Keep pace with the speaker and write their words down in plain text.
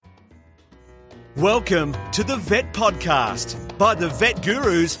Welcome to the Vet Podcast by the Vet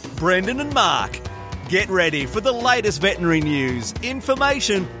Gurus, Brendan and Mark. Get ready for the latest veterinary news,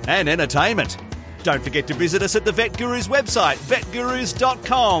 information and entertainment. Don't forget to visit us at the Vet Gurus website,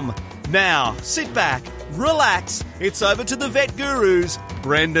 vetgurus.com. Now, sit back, relax. It's over to the Vet Gurus,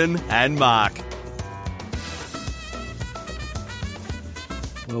 Brendan and Mark.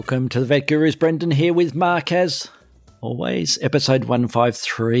 Welcome to the Vet Gurus. Brendan here with Mark, as always. Episode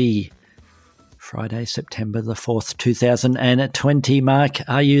 153, Friday, September the 4th, 2020. Mark,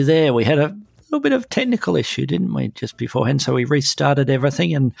 are you there? We had a little bit of technical issue, didn't we, just beforehand? So we restarted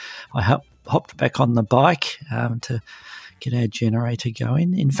everything and I hopped back on the bike to get our generator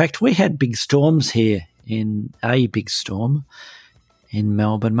going. In fact, we had big storms here, a big storm in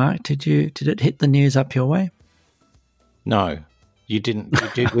Melbourne. Mark, did it hit the news up your way? No. You didn't.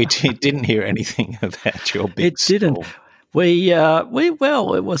 We didn't hear anything about your big storm. It didn't.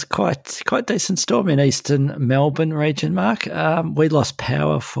 It was quite decent storm in eastern Melbourne region, Mark. We lost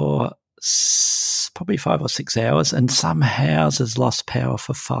power for probably 5 or 6 hours, and some houses lost power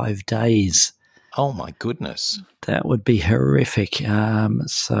for 5 days. Oh my goodness, that would be horrific. And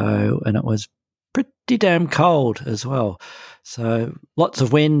it was pretty damn cold as well. So lots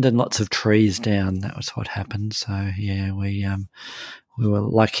of wind and lots of trees down. That was what happened. So yeah, we were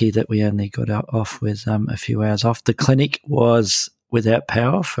lucky that we only got off with a few hours off. The clinic was without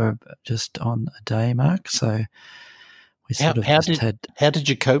power for just on a day, Mark. So we how did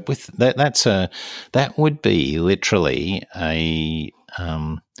you cope with that? That would be literally like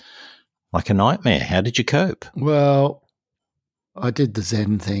a nightmare. How did you cope? Well, I did the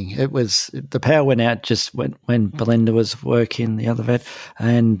Zen thing. It was the power went out just when Belinda was working, the other vet,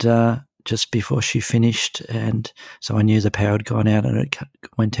 and just before she finished, and so I knew the power had gone out, and it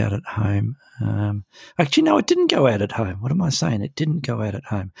went out at home. Actually, no, it didn't go out at home. What am I saying? It didn't go out at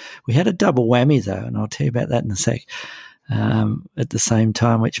home. We had a double whammy though, and I'll tell you about that in a sec. At the same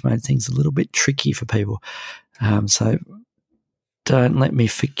time, which made things a little bit tricky for people. So don't let me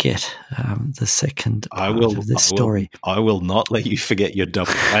forget the second part of this story. I will not let you forget your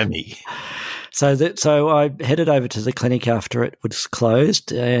double whammy. So I headed over to the clinic after it was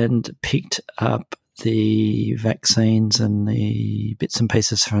closed and picked up the vaccines and the bits and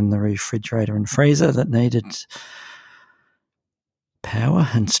pieces from the refrigerator and freezer that needed power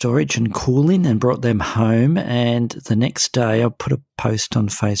and storage and cooling, and brought them home. And the next day I put a post on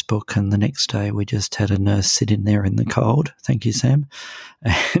Facebook, and the next day we just had a nurse sitting there in the cold, thank you Sam,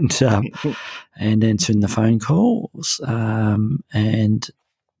 and answering the phone calls, and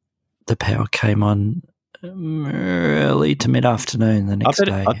the power came on early to mid-afternoon the next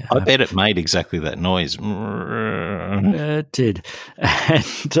day. I bet it made exactly that noise. It did.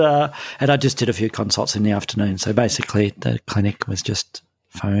 And I just did a few consults in the afternoon. So basically the clinic was just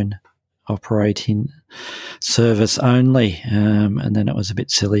phone operating service only. And then it was a bit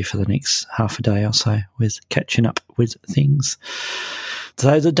silly for the next half a day or so with catching up with things.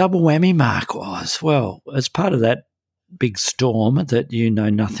 So the double whammy, Mark, was, well, as part of that big storm that you know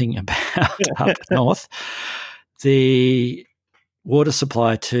nothing about up north, the water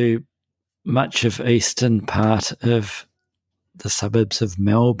supply to much of eastern part of the suburbs of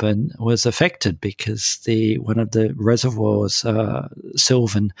Melbourne was affected because one of the reservoirs,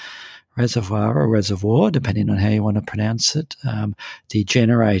 Sylvan Reservoir or Reservoir, depending on how you want to pronounce it, the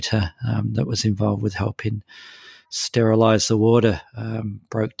generator that was involved with helping sterilise the water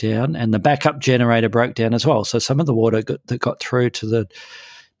broke down, and the backup generator broke down as well. So some of the water that got through to the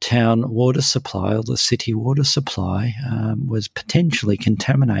town water supply or the city water supply was potentially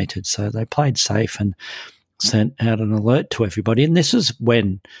contaminated. So they played safe and sent out an alert to everybody. And this is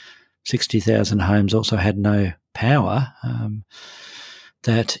when 60,000 homes also had no power,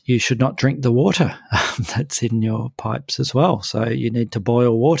 that you should not drink the water that's in your pipes as well. So you need to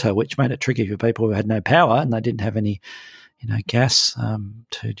boil water, which made it tricky for people who had no power and they didn't have any, gas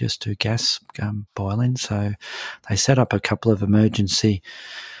to just do gas boiling. So they set up a couple of emergency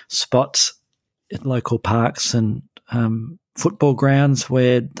spots at local parks and football grounds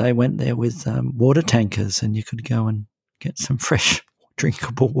where they went there with water tankers, and you could go and get some fresh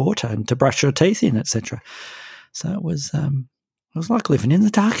drinkable water and to brush your teeth in, etc. So it was like living in the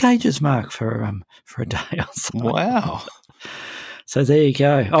dark ages, Mark, for a day or so. Wow. So there you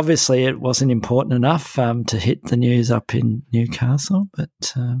go. Obviously, it wasn't important enough to hit the news up in Newcastle, but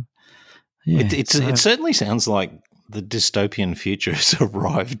yeah. It certainly sounds like the dystopian future has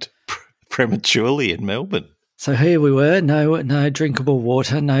arrived prematurely in Melbourne. So here we were, no drinkable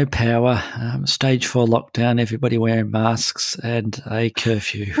water, no power, stage 4 lockdown, everybody wearing masks and a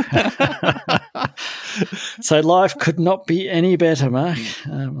curfew. So life could not be any better, Mark.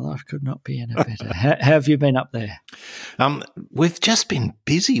 Life could not be any better. How have you been up there? We've just been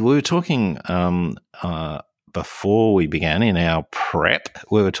busy. We were talking before we began in our prep.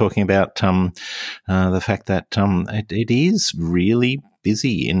 We were talking about the fact that it is really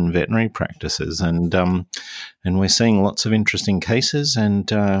busy in veterinary practices, and we're seeing lots of interesting cases,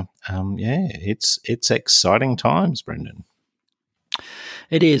 and it's exciting times, Brendan.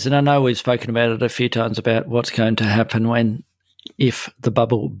 It is, and I know we've spoken about it a few times about what's going to happen if the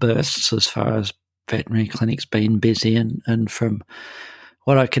bubble bursts as far as veterinary clinics being busy, and from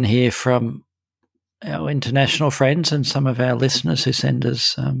what I can hear from our international friends and some of our listeners who send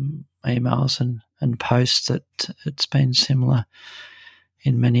us emails and posts, that it's been similar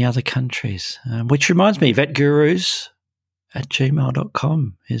in many other countries. Which reminds me,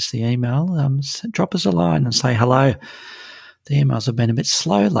 vetgurus@gmail.com is the email. Drop us a line and say hello. The emails have been a bit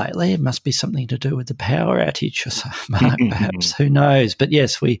slow lately. It must be something to do with the power outage or something, perhaps. Who knows? But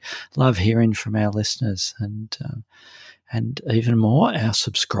yes, we love hearing from our listeners and even more our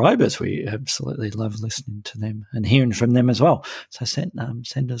subscribers. We absolutely love listening to them and hearing from them as well. So send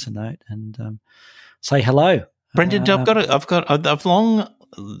us a note and say hello. Brendan, I've long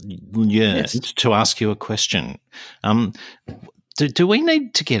yearned to ask you a question. Do we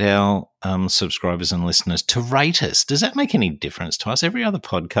need to get our subscribers and listeners to rate us? Does that make any difference to us? Every other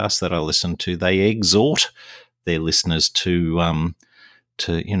podcast that I listen to, they exhort their listeners to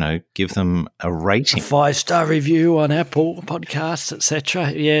give them a rating, a 5-star review on Apple Podcasts,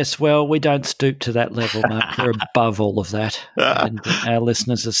 etc. Yes, well, we don't stoop to that level, Mark. We're above all of that, and our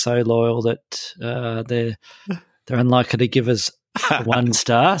listeners are so loyal that they're unlikely to give us 1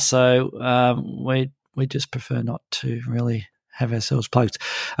 star. So we just prefer not to really have ourselves plugged.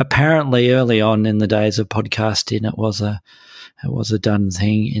 Apparently, early on in the days of podcasting, it was a done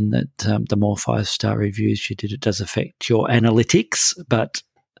thing in that the more 5-star reviews you did, it does affect your analytics. But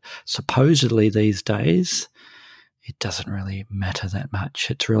supposedly these days, it doesn't really matter that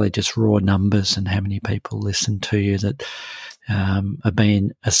much. It's really just raw numbers and how many people listen to you that are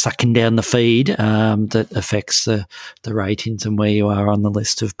sucking down the feed that affects the ratings and where you are on the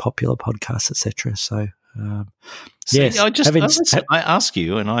list of popular podcasts, etc. So. Yes, I ask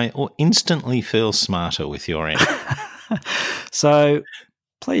you, and I instantly feel smarter with your answer. So,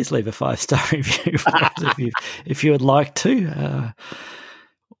 please leave a 5-star review for us if you would like to.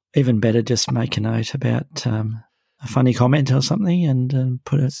 Even better, just make a note about a funny comment or something, and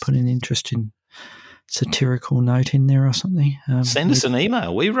put an interesting satirical note in there or something. Send us an email. I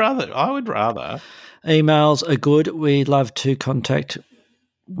would rather. Emails are good. We love to contact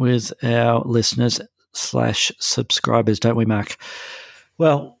with our listeners /subscribers, don't we, Mark?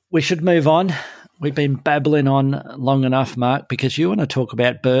 Well, we should move on. We've been babbling on long enough, Mark, because you want to talk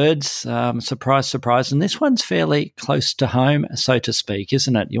about birds. Surprise, surprise. And this one's fairly close to home, so to speak,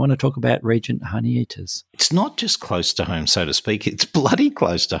 isn't it? You want to talk about Regent honeyeaters. It's not just close to home, so to speak. It's bloody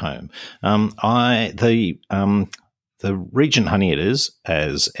close to home. The Regent honeyeaters,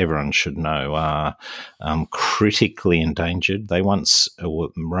 as everyone should know, are critically endangered. They once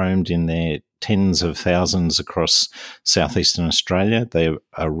roamed in their tens of thousands across southeastern Australia. They're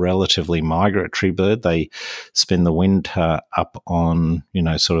a relatively migratory bird. They spend the winter up on,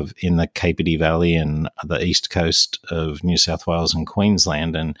 sort of in the Kapiti Valley and the east coast of New South Wales and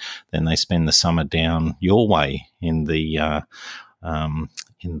Queensland, and then they spend the summer down your way in the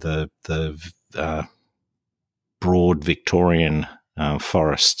broad Victorian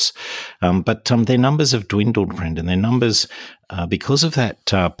forests. But their numbers have dwindled, Brendan. Their numbers, because of that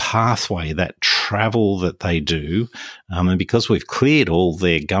pathway, that travel that they do, and because we've cleared all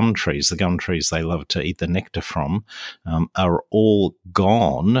their gum trees, the gum trees they love to eat the nectar from, are all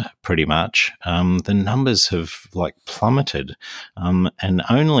gone pretty much. The numbers have plummeted. And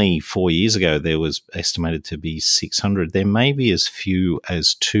only 4 years ago, there was estimated to be 600. There may be as few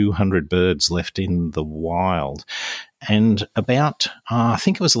as 200 birds left in the wild. And about, I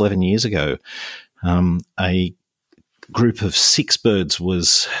think it was 11 years ago, a group of 6 birds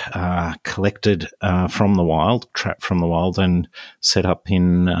was collected from the wild, trapped from the wild, and set up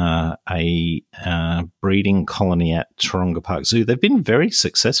in a breeding colony at Taronga Park Zoo. They've been very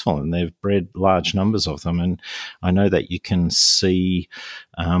successful, and they've bred large numbers of them. And I know that you can see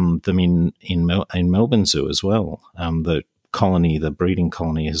them in Melbourne Zoo as well. The breeding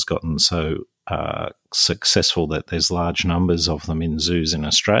colony has gotten so successful that there's large numbers of them in zoos in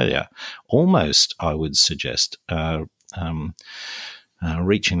Australia, almost, I would suggest,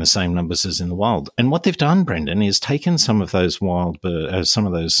 reaching the same numbers as in the wild. And what they've done, Brendan, is taken some of those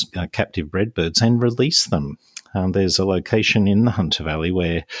captive bred birds and released them. There's a location in the Hunter Valley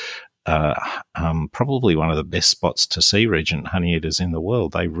where probably one of the best spots to see regent honeyeaters in the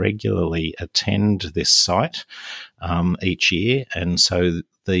world. They regularly attend this site each year, and so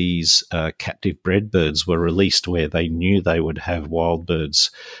these captive bred birds were released where they knew they would have wild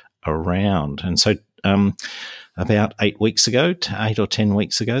birds around. And so about 8 or 10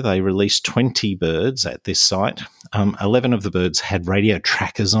 weeks ago, they released 20 birds at this site. 11 of the birds had radio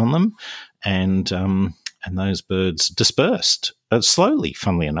trackers on them, and those birds dispersed slowly,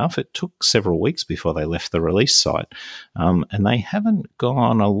 funnily enough. It took several weeks before they left the release site, and they haven't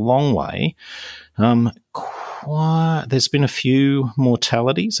gone a long way. There's been a few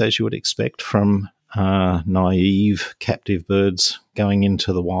mortalities, as you would expect from naive captive birds going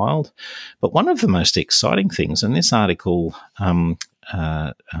into the wild. But one of the most exciting things, and this article from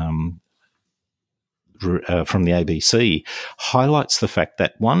the ABC highlights the fact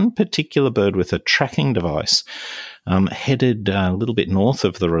that one particular bird with a tracking device headed a little bit north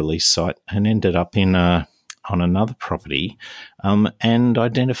of the release site and ended up on another property and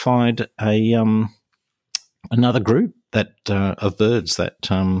identified another group of birds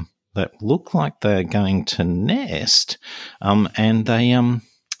that look like they're going to nest, and they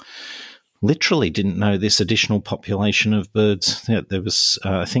literally didn't know this additional population of birds. There was,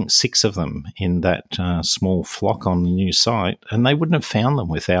 I think, 6 of them in that small flock on the new site, and they wouldn't have found them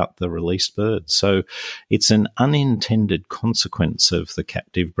without the released birds. So it's an unintended consequence of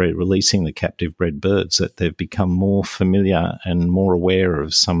releasing the captive bred birds, that they've become more familiar and more aware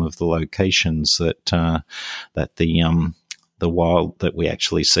of some of the locations that we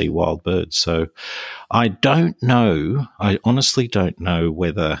actually see wild birds. So I honestly don't know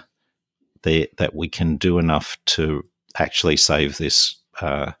whether that we can do enough to actually save this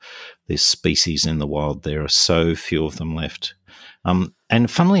species in the wild. There are so few of them left. And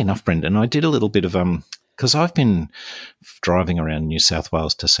funnily enough, Brendan, I did a little bit of because I've been driving around New South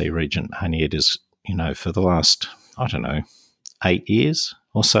Wales to see regent honeyeaters, for the last, 8 years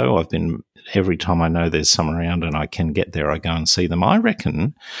or so. I've been, every time I know there's some around and I can get there, I go and see them. I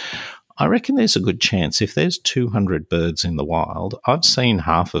reckon there's a good chance if there's 200 birds in the wild, I've seen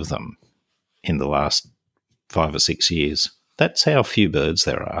half of them in the last 5 or 6 years. That's how few birds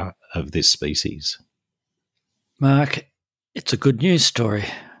there are of this species. Mark, it's a good news story.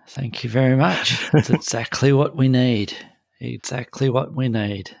 Thank you very much. It's exactly what we need. Exactly what we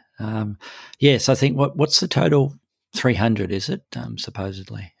need. Yes, I think what's the total? 300, is it,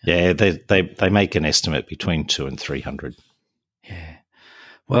 supposedly? Yeah, they make an estimate between 200 and 300. Yeah.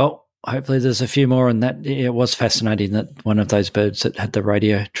 Well, hopefully there's a few more, and that it was fascinating that one of those birds that had the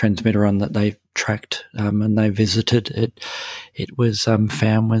radio transmitter on that they tracked and they visited, it was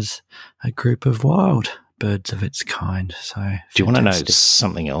found was a group of wild birds of its kind. So do you want to know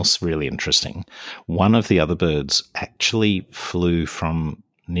something else really interesting? One of the other birds actually flew from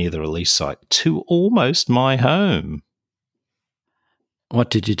near the release site to almost my home. What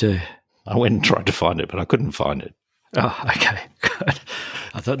did you do? I went and tried to find it, but I couldn't find it. Oh, okay, good.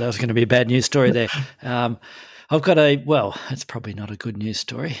 I thought that was going to be a bad news story there. I've got it's probably not a good news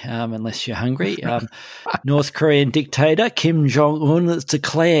story unless you're hungry. North Korean dictator Kim Jong-un has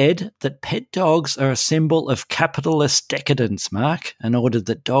declared that pet dogs are a symbol of capitalist decadence, Mark, and ordered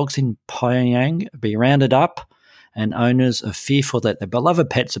that dogs in Pyongyang be rounded up, and owners are fearful that their beloved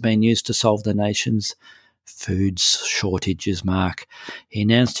pets are being used to solve the nation's food shortages, Mark. He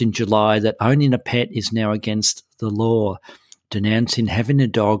announced in July that owning a pet is now against the law, denouncing having a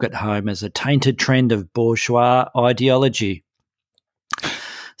dog at home as a tainted trend of bourgeois ideology.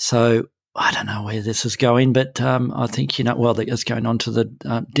 So I don't know where this is going, but I think, it's going on to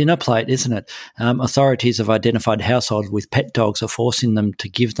the dinner plate, isn't it? Authorities have identified households with pet dogs are forcing them to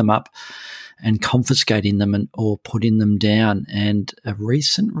give them up and confiscating them or putting them down. And a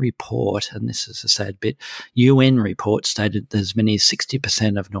recent report, and this is a sad bit, UN report stated that as many as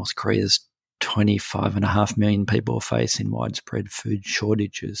 60% of North Korea's 25.5 million people are facing widespread food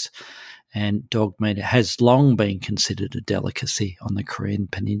shortages. And dog meat has long been considered a delicacy on the Korean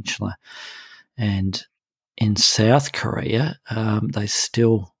peninsula. And in South Korea, they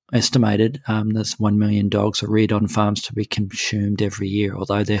still estimated there's 1 million dogs are reared on farms to be consumed every year,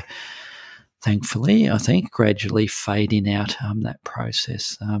 although they're thankfully, I think, gradually fading out that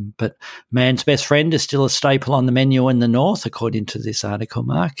process. But man's best friend is still a staple on the menu in the north, according to this article,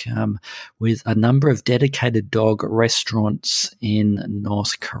 Mark, with a number of dedicated dog restaurants in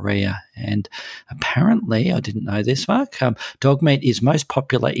North Korea. And apparently, I didn't know this, Mark, dog meat is most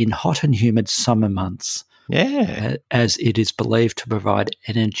popular in hot and humid summer months. Yeah. As it is believed to provide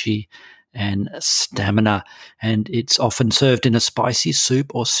energy and stamina, and it's often served in a spicy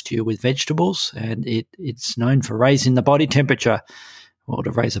soup or stew with vegetables, and it's known for raising the body temperature. well,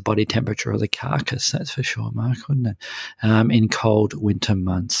 to raise the body temperature of the carcass, that's for sure, Mark, wouldn't it? In cold winter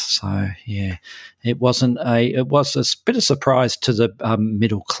months. So, yeah, it was a bit of surprise to the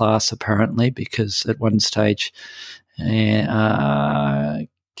middle class, apparently, because at one stage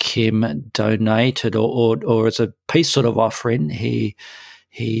Kim donated, or as a peace sort of offering, he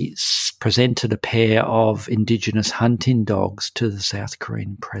presented a pair of Indigenous hunting dogs to the South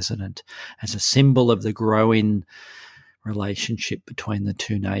Korean president as a symbol of the growing relationship between the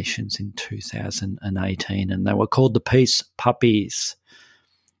two nations in 2018, and they were called the Peace Puppies.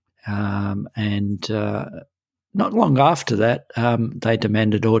 Not long after that, they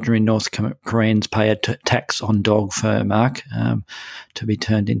demanded ordinary North Koreans pay a tax on dog fur, Mark, to be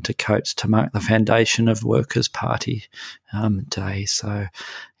turned into coats to mark the foundation of Workers' Party Day. So,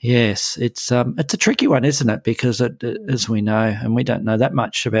 yes, it's a tricky one, isn't it? Because as we know, and we don't know that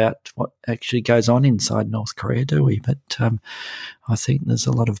much about what actually goes on inside North Korea, do we? But I think there's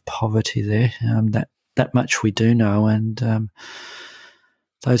a lot of poverty there. That much we do know, and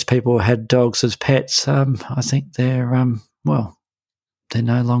those people who had dogs as pets, I think they're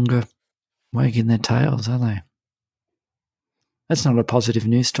no longer wagging their tails, are they? That's not a positive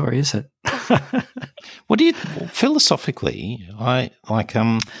news story, is it? What do you philosophically?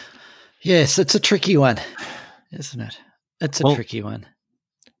 Yes, it's a tricky one, isn't it? It's a tricky one.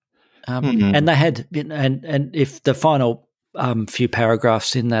 And they had, and if the final few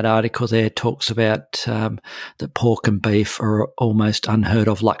paragraphs in that article there talks about that pork and beef are almost unheard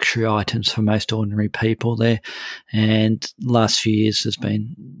of luxury items for most ordinary people there. And last few years there's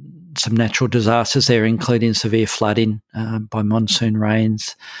been some natural disasters there, including severe flooding by monsoon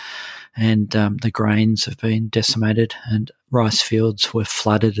rains, and the grains have been decimated, and rice fields were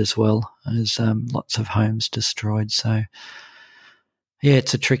flooded as well as lots of homes destroyed. So, yeah,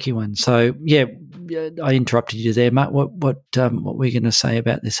 it's a tricky one. So, yeah, I interrupted you there, Matt. What were you going to say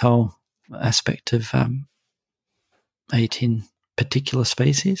about this whole aspect of eating particular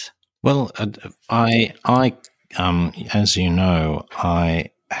species? Well, I as you know, I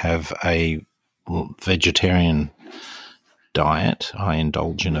have a vegetarian diet. I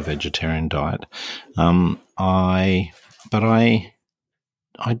indulge in a vegetarian diet. I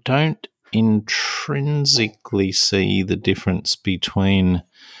don't intrinsically see the difference between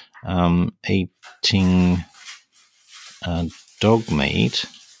eating dog meat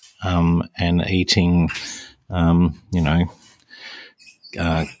and eating,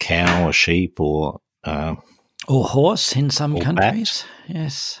 cow or sheep or horse in some countries. Bat.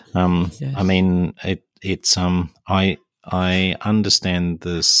 Yes. Yes. I mean, it's I understand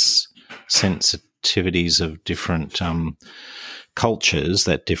the sensitivities of different cultures,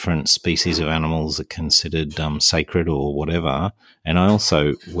 that different species of animals are considered sacred or whatever. And I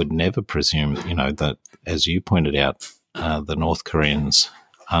also would never presume, that, as you pointed out, the North Koreans,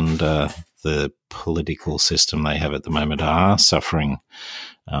 under the political system they have at the moment, are suffering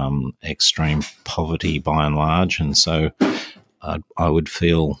extreme poverty by and large. And so I would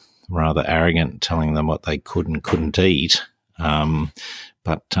feel rather arrogant telling them what they could and couldn't eat.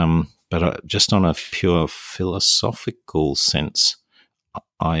 But just on a pure philosophical sense,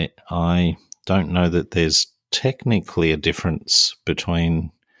 I don't know that there's technically a difference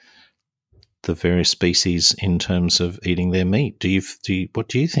between the various species in terms of eating their meat. What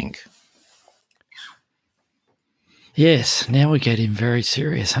do you think? Yes, now we're getting very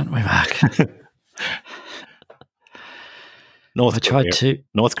serious, aren't we, Mark? North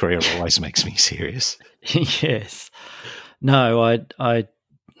Korea always makes me serious. Yes. No, I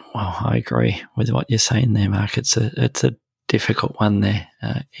agree with what you're saying there, Mark. It's a difficult one there.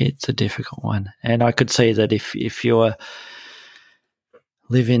 It's a difficult one. And I could see that if you're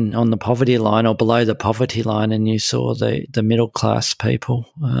living on the poverty line or below the poverty line and you saw the middle class people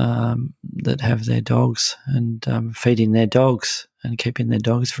that have their dogs and feeding their dogs and keeping their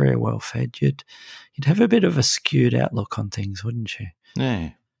dogs very well fed, you'd have a bit of a skewed outlook on things, wouldn't you?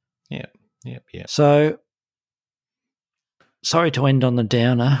 Yeah. Yeah. So, sorry to end on the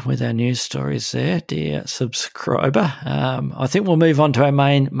downer with our news stories there, dear subscriber. I think we'll move on to our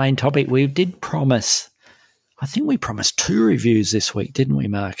main topic. We did promise, I think we promised 2 reviews this week, didn't we,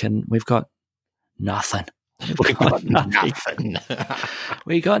 Mark? And we've got nothing. We've got nothing.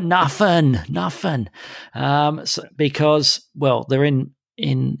 We got nothing. Because, well, they're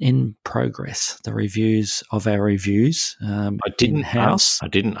in progress, the reviews of our reviews. I didn't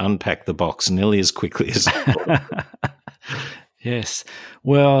unpack the box nearly as quickly as I thought. Yes.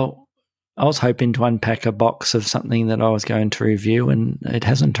 Well, I was hoping to unpack a box of something that I was going to review, and it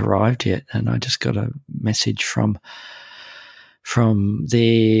hasn't arrived yet. And I just got a message from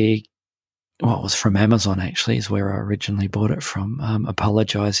the well, it was from Amazon actually, is where I originally bought it from,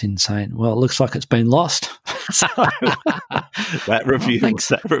 apologising, saying, well, it looks like it's been lost. So, that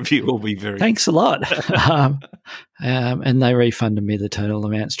review will be very... Thanks a lot. And they refunded me the total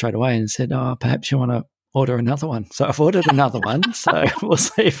amount straight away and said, oh, perhaps you want to order another one. So I've ordered another one, so we'll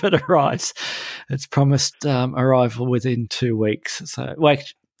see if it arrives. It's promised arrival within 2 weeks. So,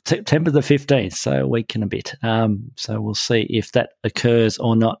 September the 15th, so a week and a bit. So we'll see if that occurs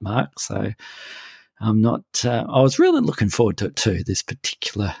or not, Mark. So I'm not. I was really looking forward to it too, this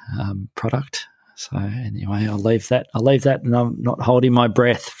particular product. So anyway, I'll leave that, and I'm not holding my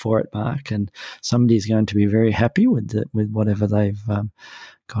breath for it, Mark. And somebody's going to be very happy with whatever they've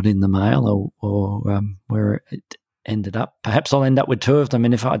got in the mail or where it ended up. Perhaps I'll end up with 2 of them,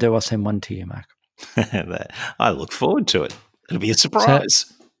 and if I do, I'll send one to you, Mark. I look forward to it. It'll be a surprise.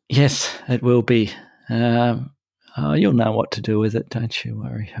 So, yes, it will be. You'll know what to do with it. Don't you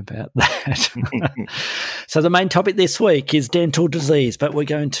worry about that. So the main topic this week is dental disease, but we're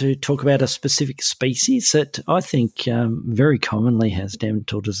going to talk about a specific species that I think very commonly has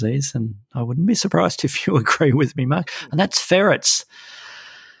dental disease, and I wouldn't be surprised if you agree with me, Mark, and that's ferrets.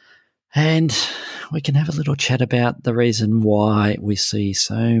 And we can have a little chat about the reason why we see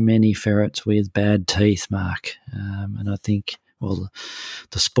so many ferrets with bad teeth, Mark. And I think... well,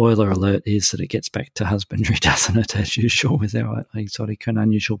 the spoiler alert is that it gets back to husbandry, doesn't it, as usual with our exotic and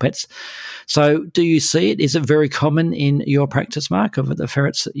unusual pets. So do you see it? Is it very common in your practice, Mark, of the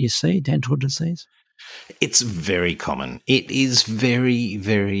ferrets that you see, dental disease? It's very common. It is very,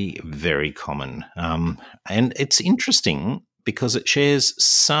 very, very common. And it's interesting because it shares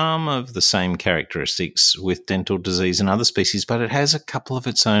some of the same characteristics with dental disease and other species, but it has a couple of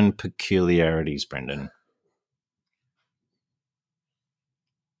its own peculiarities, Brendan.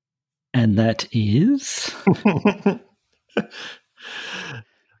 And that is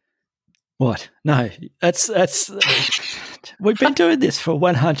what? No, that's. We've been doing this for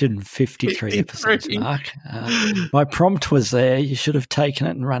 153 episodes, Mark. My prompt was there. You should have taken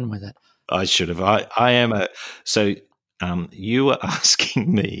it and run with it. I should have. I am a so. You were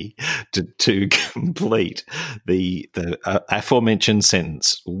asking me to complete the aforementioned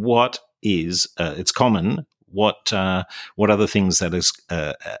sentence. What is it's common? What other things does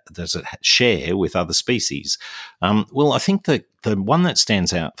it share with other species? Well, I think that the one that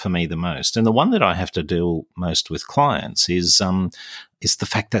stands out for me the most, and the one that I have to deal most with clients, is the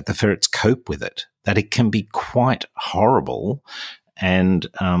fact that the ferrets cope with it. That it can be quite horrible, and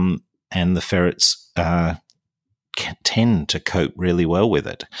the ferrets tend to cope really well with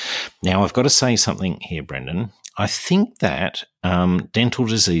it. Now, I've got to say something here, Brendan. I think that dental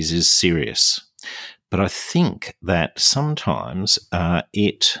disease is serious. But I think that sometimes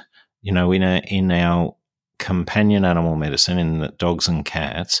in our companion animal medicine, in the dogs and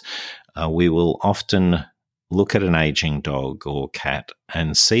cats, we will often look at an aging dog or cat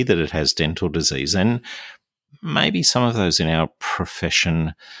and see that it has dental disease. And maybe some of those in our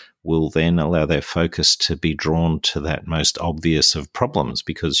profession will then allow their focus to be drawn to that most obvious of problems,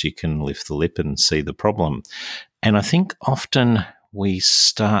 because you can lift the lip and see the problem. And I think often we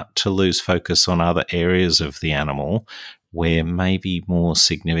start to lose focus on other areas of the animal where maybe more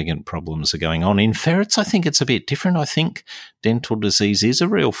significant problems are going on. In ferrets, I think it's a bit different. I think dental disease is a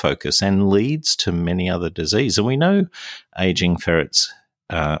real focus and leads to many other diseases. And we know aging ferrets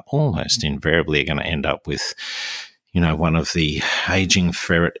almost invariably are going to end up with, one of the aging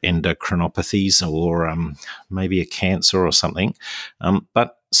ferret endocrinopathies, or maybe a cancer or something.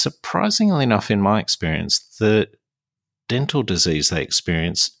 But surprisingly enough, in my experience, the dental disease they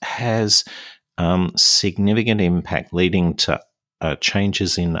experience has significant impact, leading to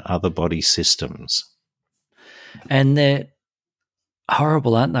changes in other body systems. And they're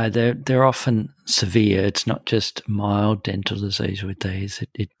horrible, aren't they? They're often severe. It's not just mild dental disease with these.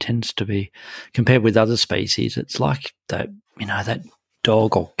 It tends to be, compared with other species, it's like that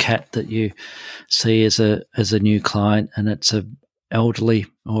dog or cat that you see as a new client, and it's a elderly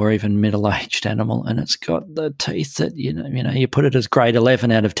or even middle-aged animal, and it's got the teeth that you put it as grade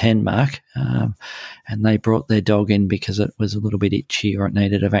 11 out of 10, Mark, and they brought their dog in because it was a little bit itchy or it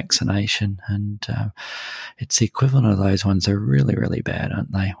needed a vaccination, and it's the equivalent of those ones. Are really, really bad,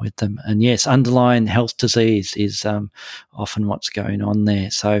 aren't they, with them? And yes, underlying health disease is often what's going on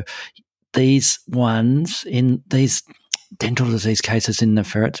there. So these ones, in these dental disease cases in the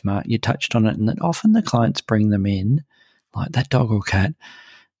ferrets, Mark, you touched on it, and that often the clients bring them in, like that dog or cat,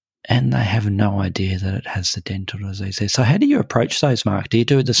 and they have no idea that it has the dental disease there. So how do you approach those, Mark? Do you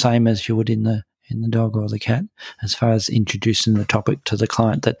do it the same as you would in the dog or the cat, as far as introducing the topic to the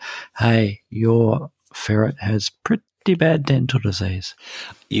client that, hey, your ferret has pretty pretty bad dental disease.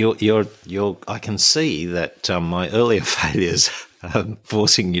 I can see that my earlier failures are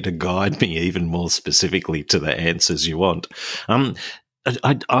forcing you to guide me even more specifically to the answers you want.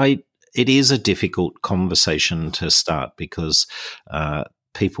 It is a difficult conversation to start because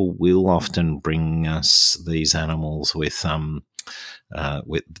people will often bring us these animals with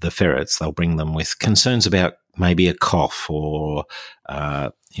the ferrets. They'll bring them with concerns about maybe a cough or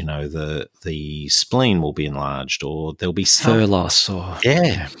the spleen will be enlarged or there'll be fur loss or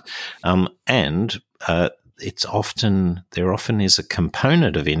there often is a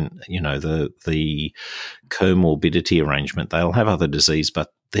component of the comorbidity arrangement. They'll have other disease,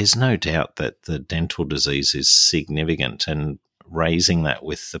 but there's no doubt that the dental disease is significant, and raising that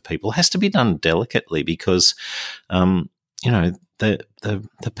with the people has to be done delicately because the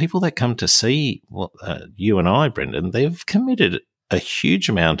people that come to see you and I, Brendan, they've committed a huge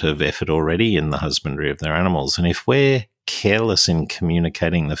amount of effort already in the husbandry of their animals. And if we're careless in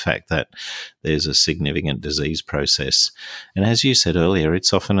communicating the fact that there's a significant disease process, and as you said earlier,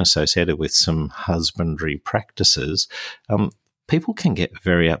 it's often associated with some husbandry practices, people can get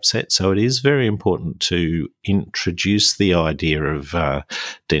very upset. So it is very important to introduce the idea of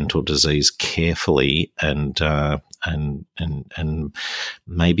dental disease carefully and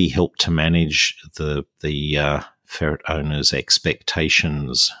maybe help to manage the ferret owners'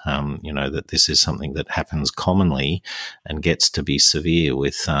 expectations, that this is something that happens commonly and gets to be severe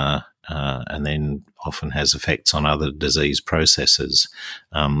with and then often has effects on other disease processes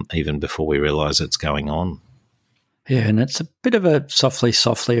even before we realise it's going on. Yeah, and it's a bit of a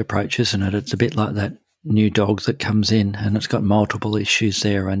softly approach, isn't it? It's a bit like that new dog that comes in and it's got multiple issues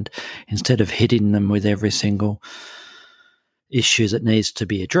there, and instead of hitting them with every single issue that needs to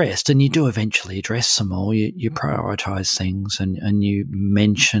be addressed, and you do eventually address them all, you prioritise things and you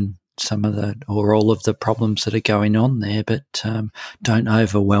mention some of the or all of the problems that are going on there, but don't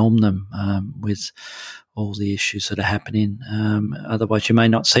overwhelm them with all the issues that are happening. Otherwise, you may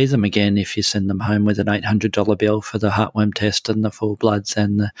not see them again if you send them home with an $800 bill for the heartworm test and the full bloods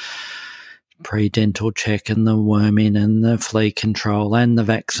and the pre-dental check and the worming and the flea control and the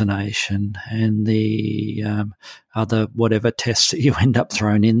vaccination and the other whatever tests that you end up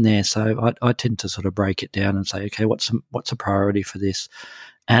throwing in there. So I tend to sort of break it down and say, okay, what's a priority for this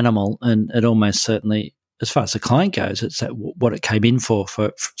animal? And it almost certainly, as far as the client goes, it's that what it came in for.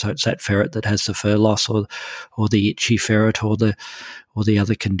 So it's that ferret that has the fur loss or the itchy ferret or the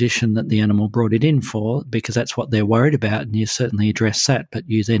other condition that the animal brought it in for, because that's what they're worried about, and you certainly address that. But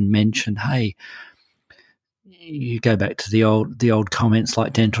you then mention, hey, you go back to the old comments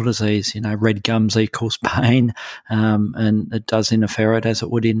like dental disease, red gums equals pain, and it does in a ferret as it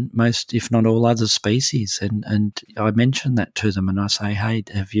would in most, if not all, other species. And I mention that to them, and I say, hey,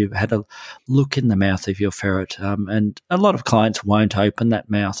 have you had a look in the mouth of your ferret? And a lot of clients won't open that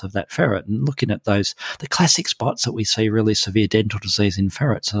mouth of that ferret. And looking at the classic spots that we see really severe dental disease in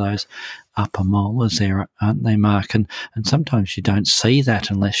ferrets are those upper molars there, aren't they, Mark? And sometimes you don't see that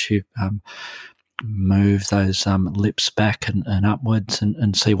unless you move those lips back and upwards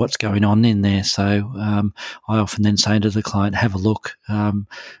and see what's going on in there. So I often then say to the client, have a look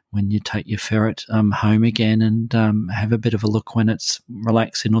when you take your ferret home again, and have a bit of a look when it's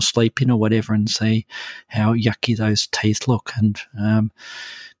relaxing or sleeping or whatever, and see how yucky those teeth look. And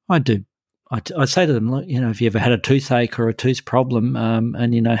I say to them, look, if you ever had a toothache or a tooth problem,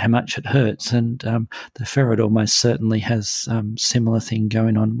 and you know how much it hurts, and the ferret almost certainly has similar thing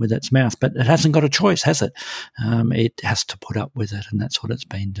going on with its mouth, but it hasn't got a choice, has it? It has to put up with it, and that's what it's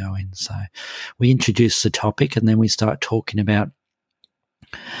been doing. So we introduce the topic, and then we start talking about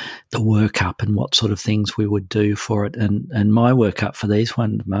the workup and what sort of things we would do for it. And my workup for these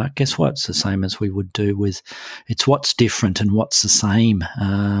ones, Mark, guess what? It's the same as we would do with, it's what's different and what's the same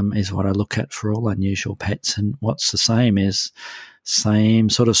is what I look at for all unusual pets. And what's the same is same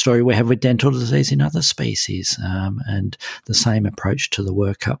sort of story we have with dental disease in other species, and the same approach to the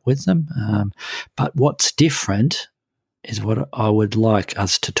workup with them. But what's different is what I would like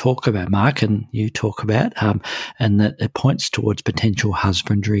us to talk about, Mark, and you talk about, and that it points towards potential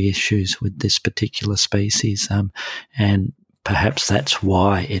husbandry issues with this particular species, and perhaps that's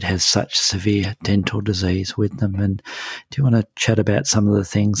why it has such severe dental disease with them. And do you want to chat about some of the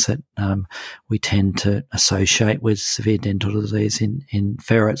things that we tend to associate with severe dental disease in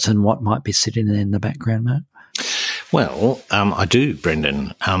ferrets and what might be sitting there in the background, Mark? Well, I do,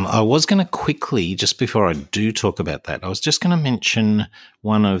 Brendan. I was going to quickly, just before I do talk about that, I was just going to mention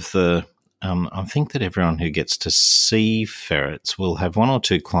one of the, I think that everyone who gets to see ferrets will have one or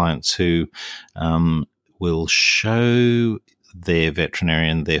two clients who will show their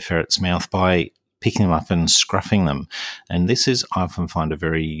veterinarian their ferret's mouth by picking them up and scruffing them. And this is, I often find, a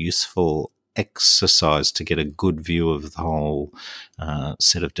very useful exercise to get a good view of the whole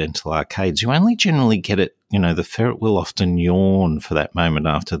set of dental arcades. You only generally get it, the ferret will often yawn for that moment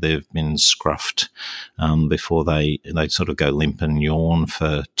after they've been scruffed, before they sort of go limp and yawn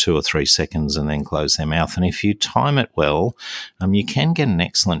for 2 or 3 seconds and then close their mouth. And if you time it well, you can get an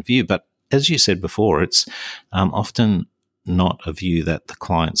excellent view. But as you said before, it's often not a view that the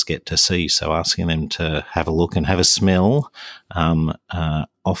clients get to see. So asking them to have a look and have a smell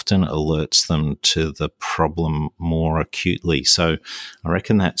often alerts them to the problem more acutely. So I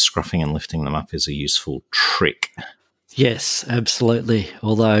reckon that scruffing and lifting them up is a useful trick. Yes, absolutely.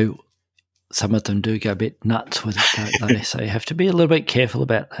 Although some of them do go a bit nuts with it, don't they? So you have to be a little bit careful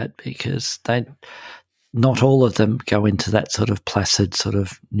about that, because not all of them go into that sort of placid sort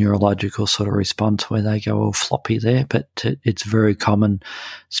of neurological sort of response where they go all floppy there, but it's very common,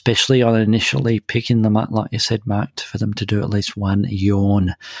 especially on initially picking them up, like you said, Mark, for them to do at least one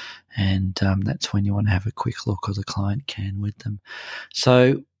yawn, and that's when you want to have a quick look, or the client can, with them.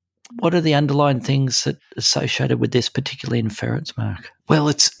 So what are the underlying things that are associated with this, particularly in ferrets, Mark? Well,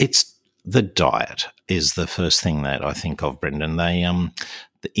 it's the diet is the first thing that I think of, Brendan. They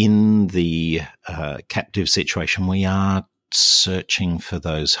in the captive situation, we are searching for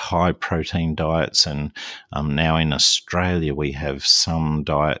those high protein diets, and now in Australia we have some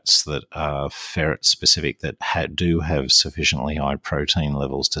diets that are ferret specific that do have sufficiently high protein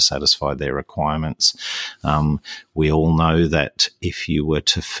levels to satisfy their requirements. We all know that if you were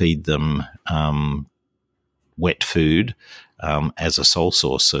to feed them wet food as a sole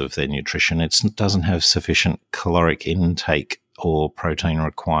source of their nutrition, it doesn't have sufficient caloric intake or protein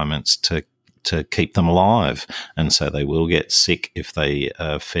requirements to keep them alive, and so they will get sick if they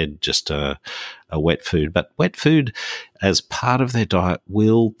are fed just a wet food. But wet food, as part of their diet,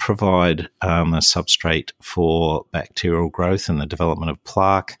 will provide a substrate for bacterial growth and the development of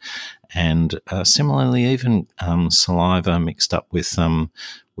plaque, and similarly, even saliva mixed up with some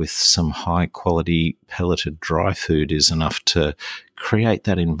high quality pelleted dry food is enough to create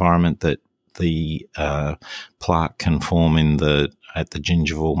that environment that the plaque can form at the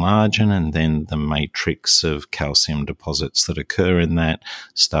gingival margin, and then the matrix of calcium deposits that occur in that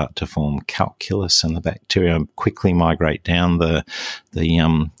start to form calculus, and the bacteria quickly migrate down the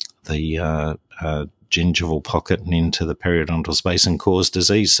gingival pocket and into the periodontal space and cause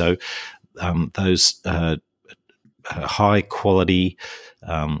disease. So those high quality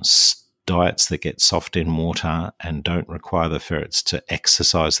diets that get soft in water and don't require the ferrets to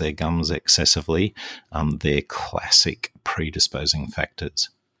exercise their gums excessively, they're classic predisposing factors.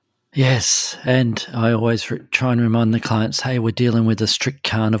 Yes, and I always try and remind the clients, hey, we're dealing with a strict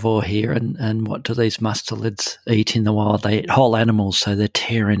carnivore here, and what do these mustelids eat in the wild? They eat whole animals, so they're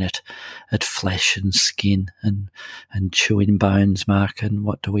tearing at flesh and skin and chewing bones, Mark, and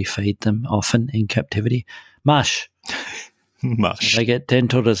what do we feed them often in captivity? Mush. Mush. So they get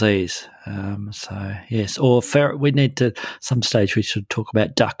dental disease. So, yes, or ferret. We need to, some stage we should talk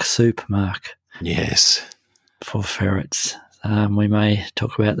about duck soup, Mark. Yes. For ferrets. We may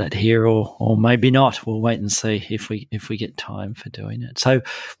talk about that here, or maybe not. We'll wait and see if we get time for doing it. So,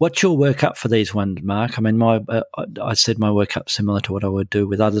 what's your workup for these ones, Mark? I mean, I said my workup similar to what I would do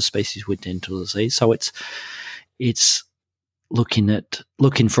with other species with dental disease. So it's looking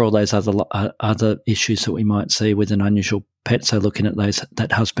for all those other issues that we might see with an unusual pet. So looking at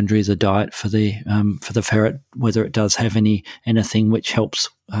that husbandry as a diet for the ferret, whether it does have anything which helps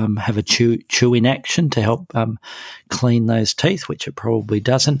have a chewing action to help clean those teeth, which it probably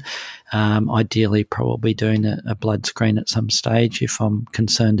doesn't. Ideally, probably doing a blood screen at some stage if I'm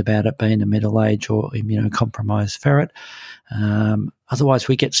concerned about it being a middle-aged or immunocompromised ferret. Otherwise,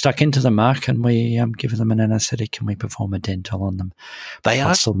 we get stuck into the Mark, and we give them an anaesthetic and we perform a dental on them. They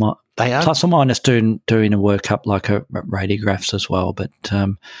are plus or minus doing a workup like a radiographs as well. But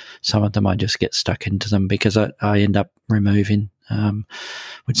some of them I just get stuck into them because I end up removing.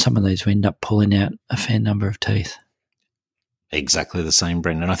 With some of these, we end up pulling out a fair number of teeth. Exactly the same,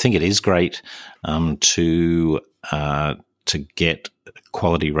 Brendan. I think it is great to get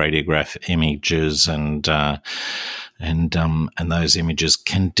quality radiograph images, and those images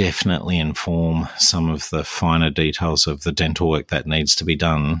can definitely inform some of the finer details of the dental work that needs to be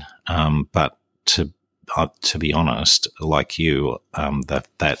done. But to be honest, like you, that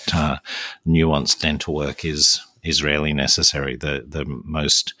nuanced dental work is rarely necessary. The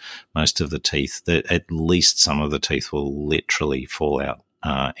most of the teeth, at least some of the teeth, will literally fall out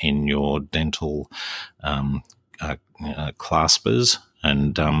in your dental claspers,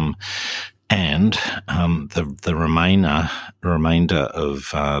 and And the remainder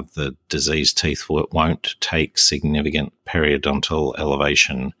of the diseased teeth won't take significant periodontal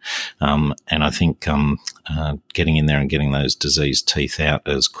elevation. And I think getting in there and getting those diseased teeth out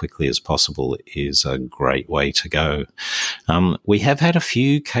as quickly as possible is a great way to go. We have had a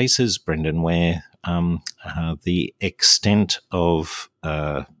few cases, Brendan, where the extent of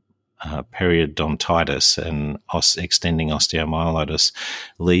periodontitis and extending osteomyelitis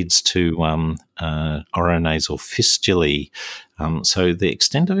leads to oronasal fistulae. So the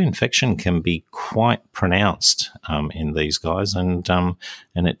extent of infection can be quite pronounced in these guys, and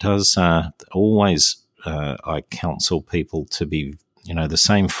it does always. I counsel people to be. The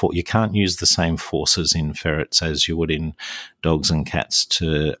same you can't use the same forces in ferrets as you would in dogs and cats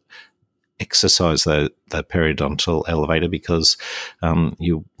to exercise the periodontal elevator, because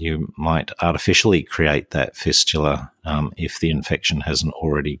you might artificially create that fistula if the infection hasn't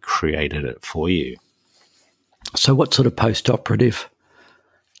already created it for you. So what sort of post-operative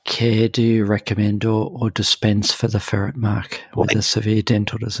care do you recommend or dispense for the ferret, Mark, with a severe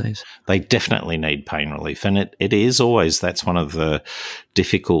dental disease? They definitely need pain relief, and it is always, that's one of the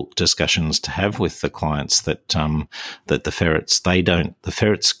difficult discussions to have with the clients, that the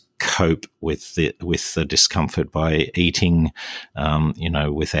ferrets cope with the discomfort by eating,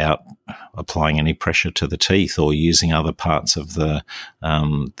 without applying any pressure to the teeth, or using other parts of the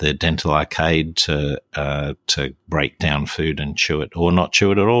dental arcade to break down food and chew it, or not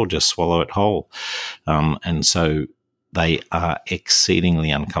chew it at all, just swallow it whole. And so they are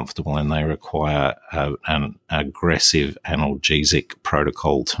exceedingly uncomfortable, and they require an aggressive analgesic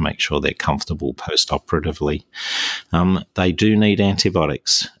protocol to make sure they're comfortable post-operatively. They do need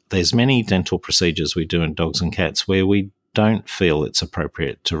antibiotics. There's many dental procedures we do in dogs and cats where we don't feel it's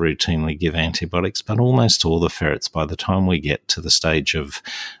appropriate to routinely give antibiotics, but almost all the ferrets, by the time we get to the stage of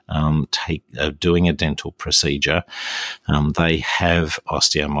doing a dental procedure, they have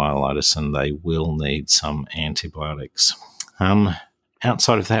osteomyelitis and they will need some antibiotics.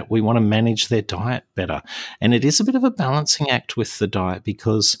 Outside of that, we want to manage their diet better. And it is a bit of a balancing act with the diet,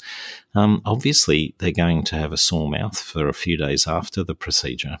 because obviously they're going to have a sore mouth for a few days after the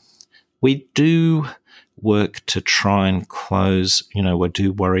procedure. We do work to try and close, we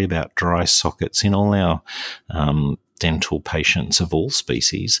do worry about dry sockets in all our dental patients of all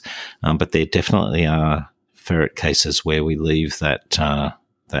species, but there definitely are ferret cases where we leave that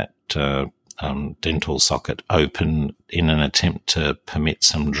dental socket open in an attempt to permit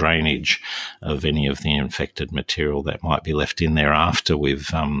some drainage of any of the infected material that might be left in there after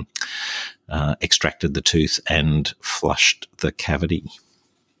we've extracted the tooth and flushed the cavity.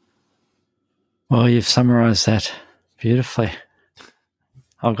 Well, you've summarised that beautifully.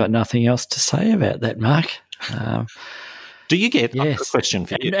 I've got nothing else to say about that, Mark. Do you get? Yes. I've got a question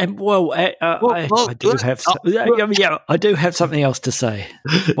for you. I do have something else to say.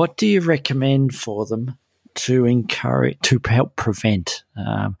 What do you recommend for them to help prevent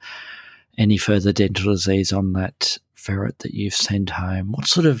any further dental disease on that ferret that you've sent home? What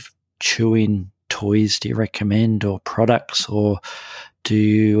sort of chew-in toys do you recommend, or products, or do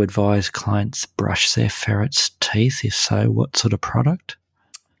you advise clients brush their ferret's teeth? If so, what sort of product?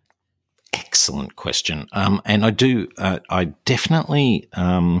 Excellent question. And I do, I definitely,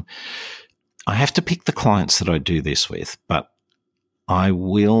 I have to pick the clients that I do this with, but I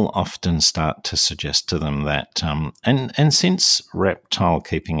will often start to suggest to them that, and since reptile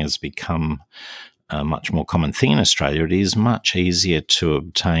keeping has become a much more common thing in Australia, it is much easier to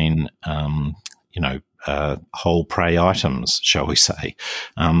obtain, whole prey items, shall we say.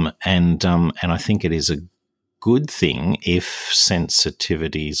 And I think it is a good thing, if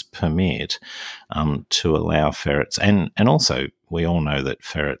sensitivities permit, to allow ferrets, and also we all know that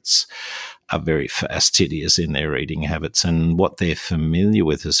ferrets are very fastidious in their eating habits, and what they're familiar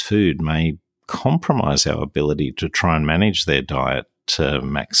with as food may compromise our ability to try and manage their diet to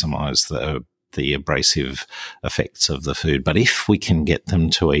maximise the abrasive effects of the food. But if we can get them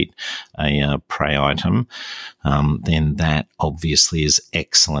to eat a prey item, then that obviously is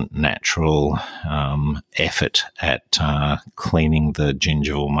excellent natural effort at cleaning the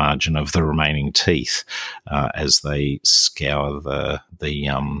gingival margin of the remaining teeth as they scour the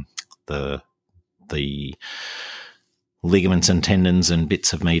ligaments and tendons and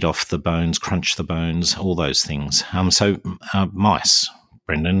bits of meat off the bones, crunch the bones, all those things. Mice,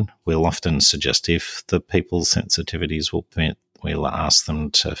 Brendan, we'll often suggest, if the people's sensitivities will permit, we'll ask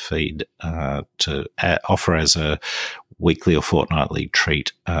them to feed, offer as a weekly or fortnightly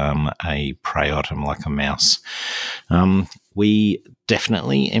treat a prey item like a mouse. We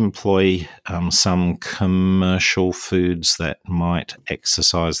definitely employ some commercial foods that might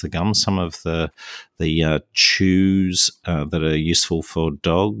exercise the gum. Some of the chews that are useful for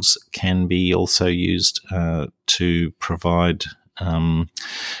dogs can be also used to provide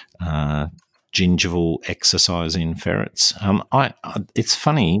gingival exercise in ferrets. It's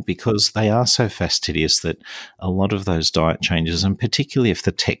funny because they are so fastidious that a lot of those diet changes, and particularly if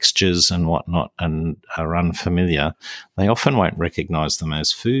the textures and whatnot are unfamiliar, they often won't recognise them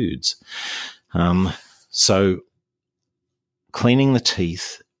as foods. So cleaning the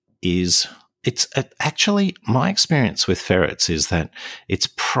teeth actually, my experience with ferrets is that it's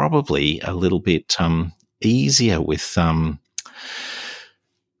probably a little bit easier with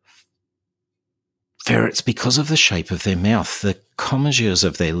ferrets because of the shape of their mouth. The commissures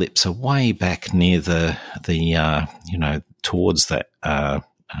of their lips are way back near the towards that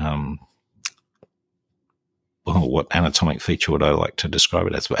what anatomic feature would I like to describe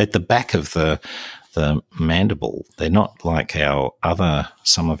it as? At the back of the mandible. They're not like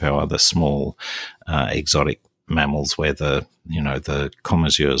some of our other small exotic mammals where the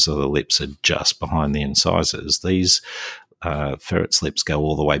commissures of the lips are just behind the incisors. These ferrets' lips go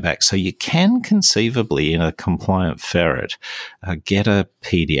all the way back. So you can conceivably, in a compliant ferret, get a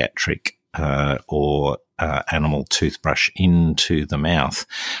pediatric or animal toothbrush into the mouth.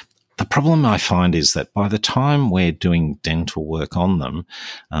 The problem I find is that by the time we're doing dental work on them,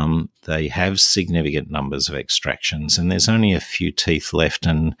 they have significant numbers of extractions and there's only a few teeth left,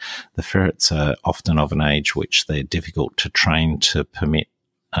 and the ferrets are often of an age which they're difficult to train to permit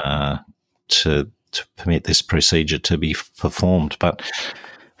permit this procedure to be performed. But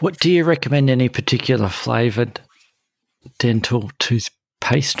what do you recommend? Any particular flavoured dental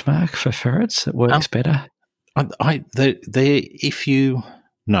toothpaste, Mark, for ferrets that works better?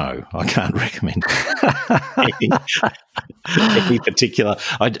 No, I can't recommend any particular.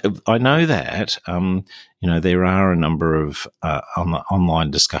 I know that there are a number of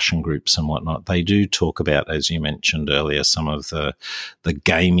online discussion groups and whatnot. They do talk about, as you mentioned earlier, some of the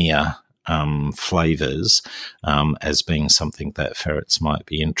gamier flavours as being something that ferrets might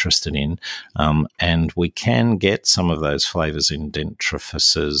be interested in, and we can get some of those flavours in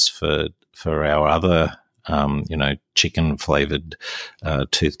dentrifices for our other chicken flavoured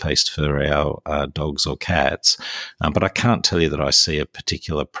toothpaste for our dogs or cats, but I can't tell you that I see a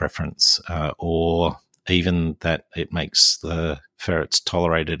particular preference or even that it makes the ferrets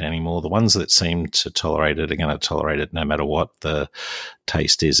tolerate it anymore. The ones that seem to tolerate it are going to tolerate it no matter what the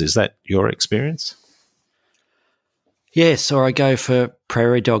taste is. Is that your experience? Yes, or I go for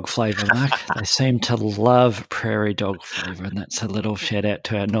prairie dog flavour, Mark. They seem to love prairie dog flavour, and that's a little shout out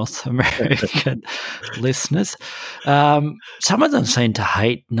to our North American listeners. Some of them seem to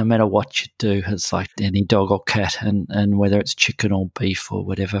hate no matter what you do. It's like any dog or cat, and whether it's chicken or beef or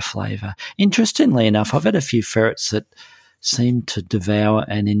whatever flavour. Interestingly enough, I've had a few ferrets that seem to devour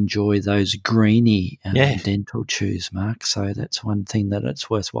and enjoy those greeny dental chews, Mark. So that's one thing that it's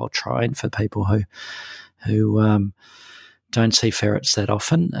worthwhile trying for people who don't see ferrets that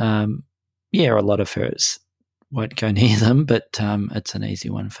often. A lot of ferrets won't go near them, but it's an easy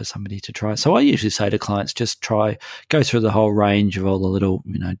one for somebody to try. So I usually say to clients, just go through the whole range of all the little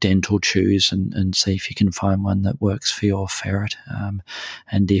dental chews and see if you can find one that works for your ferret.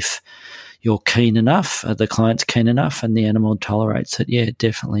 And if you're keen enough, the client's keen enough, and the animal tolerates it,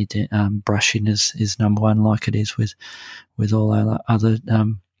 definitely brushing is number one, like it is with all our other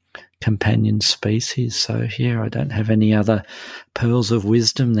companion species. So I don't have any other pearls of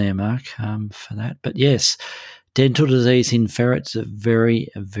wisdom there, Mark, for that. But yes, dental disease in ferrets are very,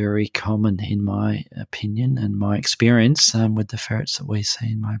 very common in my opinion and my experience with the ferrets that we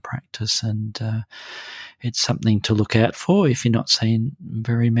see in my practice, and it's something to look out for if you're not seeing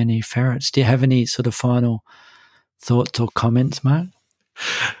very many ferrets. Do you have any sort of final thoughts or comments, Mark?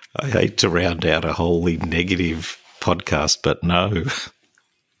 I hate to round out a wholly negative podcast, but no.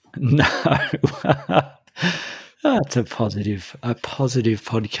 No, it's a positive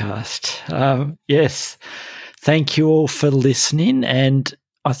podcast. Yes, thank you all for listening, and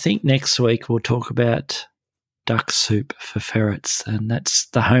I think next week we'll talk about duck soup for ferrets, and that's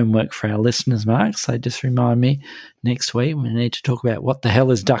the homework for our listeners, Mark. So just remind me next week we need to talk about what the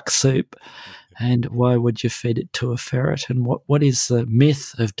hell is duck soup, and why would you feed it to a ferret, and what is the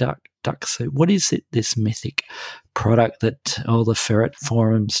myth of duck soup? What is it, this mythic product that all the ferret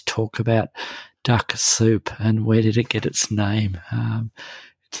forums talk about, duck soup, and where did it get its name?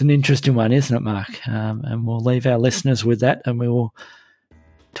 It's an interesting one, isn't it, Mark? And we'll leave our listeners with that, and we will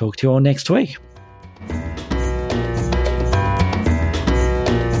talk to you all next week.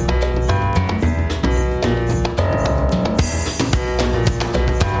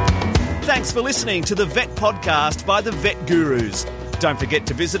 Thanks for listening to the Vet Podcast by the Vet Gurus. Don't forget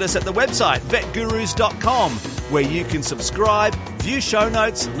to visit us at the website vetgurus.com, where you can subscribe, view show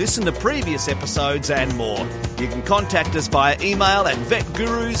notes, listen to previous episodes and more. You can contact us via email at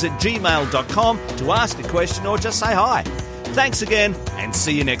vetgurus@gmail.com to ask a question or just say hi. Thanks again and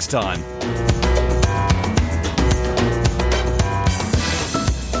see you next time.